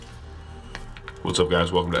What's up,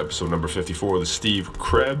 guys? Welcome to episode number 54 of the Steve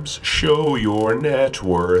Krebs Show. Your net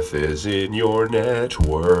worth is in your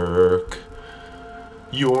network.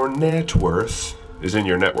 Your net worth is in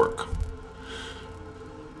your network.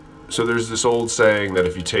 So there's this old saying that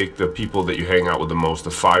if you take the people that you hang out with the most, the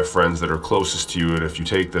 5 friends that are closest to you, and if you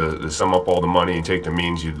take the sum up all the money and take the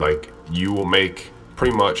means you will make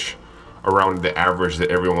pretty much around the average that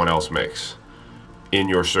everyone else makes in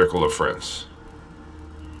your circle of friends.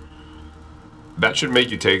 That should make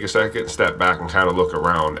you take a second, step back, and kind of look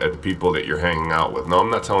around at the people that you're hanging out with. Now, I'm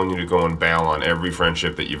not telling you to go and bail on every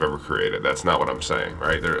friendship that you've ever created. That's not what I'm saying,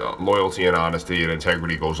 right? Loyalty and honesty and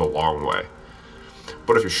integrity goes a long way.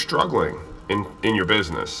 But if you're struggling in your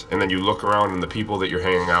business, and then you look around and the people that you're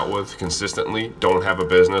hanging out with consistently don't have a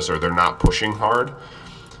business or they're not pushing hard,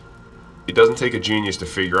 it doesn't take a genius to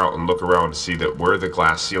figure out and look around to see that where the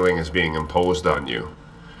glass ceiling is being imposed on you.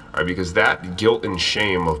 Right, because that guilt and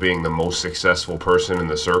shame of being the most successful person in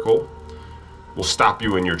the circle will stop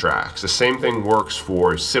you in your tracks. The same thing works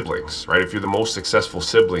for siblings, right? If you're the most successful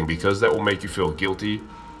sibling, because that will make you feel guilty,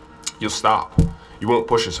 you'll stop. You won't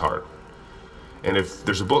push as hard. And if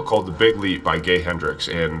there's a book called The Big Leap by Gay Hendricks,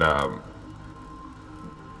 and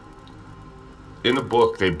in the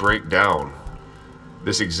book they break down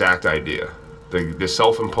this exact idea, the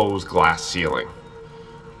self-imposed glass ceiling.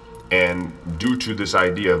 And due to this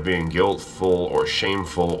idea of being guiltful or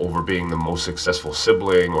shameful over being the most successful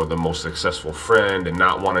sibling or the most successful friend and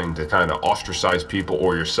not wanting to kind of ostracize people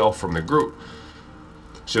or yourself from the group,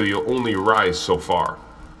 so you'll only rise so far.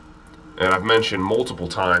 And I've mentioned multiple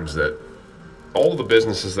times that all the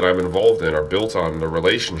businesses that I'm involved in are built on the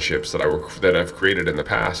relationships that I've created in the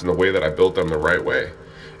past and the way that I built them the right way.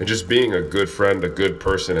 And just being a good friend, a good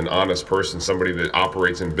person, an honest person, somebody that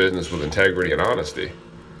operates in business with integrity and honesty.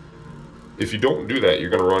 If you don't do that, you're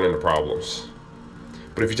going to run into problems.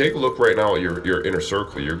 But if you take a look right now at your inner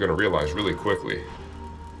circle, you're going to realize really quickly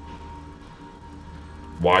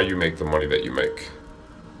why you make the money that you make.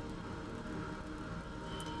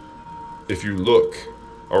 If you look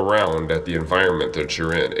around at the environment that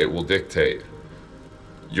you're in, it will dictate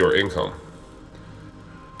your income.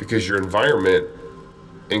 Because your environment,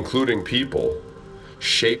 including people,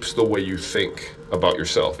 shapes the way you think about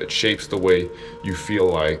yourself. It shapes the way you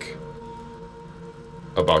feel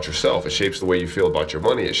about yourself. It shapes the way you feel about your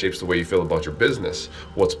money. It shapes the way you feel about your business,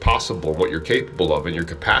 what's possible, what you're capable of, and your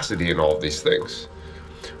capacity in all of these things.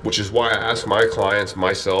 Which is why I ask my clients,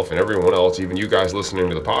 myself, and everyone else, even you guys listening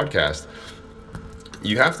to the podcast,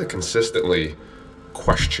 you have to consistently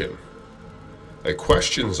question. Like,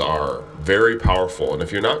 questions are very powerful. And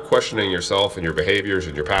if you're not questioning yourself and your behaviors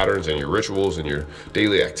and your patterns and your rituals and your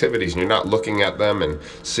daily activities, and you're not looking at them and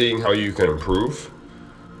seeing how you can improve,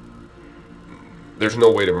 there's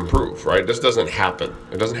no way to improve, right? This doesn't happen.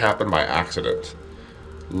 It doesn't happen by accident.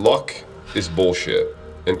 Luck is bullshit.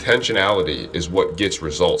 Intentionality is what gets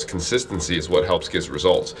results. Consistency is what helps get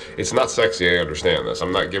results. It's not sexy, I understand this.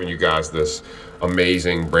 I'm not giving you guys this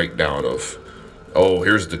amazing breakdown of, oh,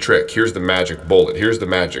 here's the trick, here's the magic bullet, here's the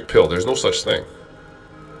magic pill. There's no such thing.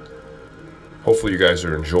 Hopefully you guys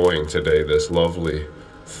are enjoying today this lovely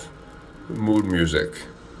mood music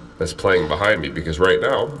that's playing behind me, because right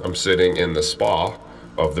now I'm sitting in the spa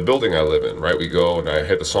of the building I live in, right? We go and I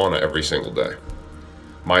hit the sauna every single day.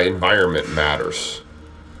 My environment matters.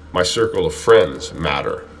 My circle of friends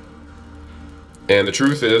matter. And the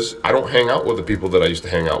truth is, I don't hang out with the people that I used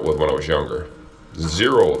to hang out with when I was younger.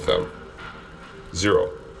 0 of them.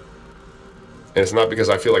 0. And it's not because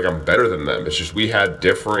I feel like I'm better than them. It's just we had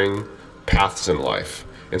differing paths in life.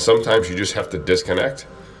 And sometimes you just have to disconnect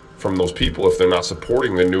from those people if they're not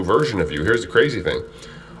supporting the new version of you. Here's the crazy thing.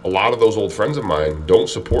 A lot of those old friends of mine don't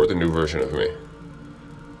support the new version of me.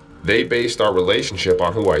 They based our relationship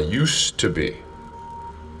on who I used to be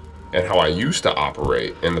and how I used to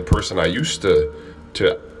operate and the person I used to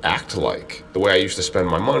act like, the way I used to spend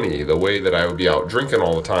my money, the way that I would be out drinking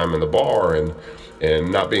all the time in the bar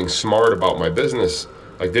and not being smart about my business.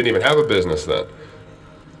 Like, didn't even have a business then.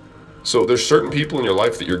 So there's certain people in your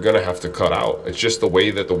life that you're going to have to cut out. It's just the way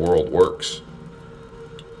that the world works.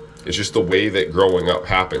 It's just the way that growing up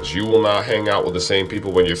happens. You will not hang out with the same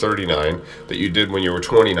people when you're 39 that you did when you were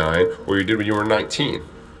 29 or you did when you were 19.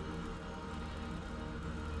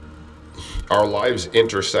 Our lives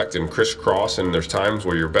intersect and crisscross, and there's times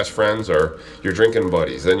where your best friends are your drinking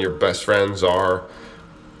buddies. Then your best friends are,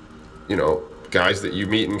 guys that you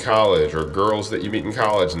meet in college or girls that you meet in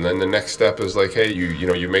college, and then the next step is like, hey,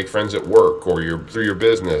 you make friends at work or you're through your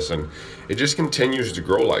business, and it just continues to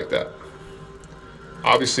grow like that.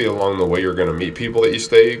 Obviously, along the way, you're going to meet people that you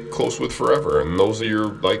stay close with forever, and those are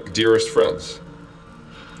your dearest friends.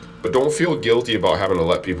 But don't feel guilty about having to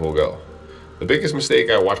let people go. The biggest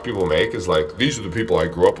mistake I watch people make is like, these are the people I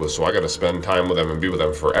grew up with, so I got to spend time with them and be with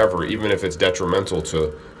them forever, even if it's detrimental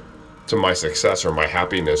to my success or my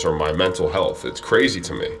happiness or my mental health. It's crazy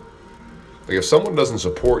to me. Like, if someone doesn't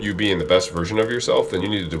support you being the best version of yourself, then you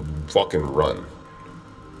need to fucking run.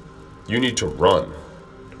 You need to run.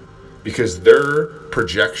 Because their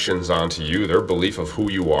projections onto you, their belief of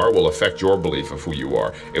who you are, will affect your belief of who you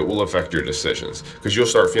are. It will affect your decisions. Because you'll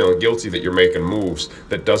start feeling guilty that you're making moves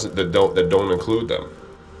that don't include them.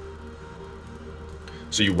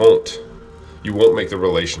 So you won't. You won't make the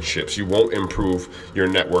relationships. You won't improve your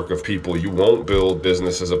network of people. You won't build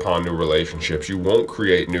businesses upon new relationships. You won't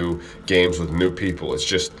create new games with new people. It's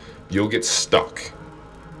just, you'll get stuck.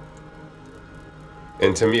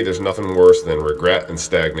 And to me, there's nothing worse than regret and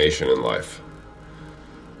stagnation in life.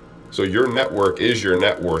 So your network is your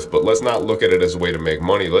net worth, but let's not look at it as a way to make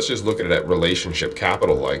money. Let's just look at it at relationship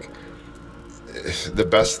capital. Like, the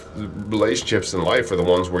best relationships in life are the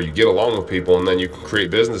ones where you get along with people and then you can create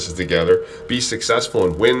businesses together, be successful,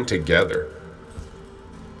 and win together.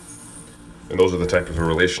 And those are the type of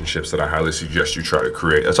relationships that I highly suggest you try to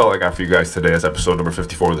create. That's all I got for you guys today. That's episode number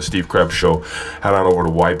 54 of the Steve Krebs Show. Head on over to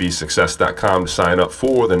ybsuccess.com to sign up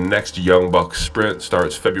for the next Young Bucks Sprint.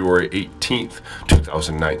 Starts February 18th,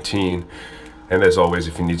 2019. And as always,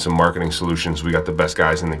 if you need some marketing solutions, we got the best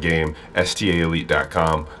guys in the game,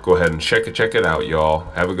 staelite.com. Go ahead and check it out,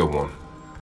 y'all. Have a good one.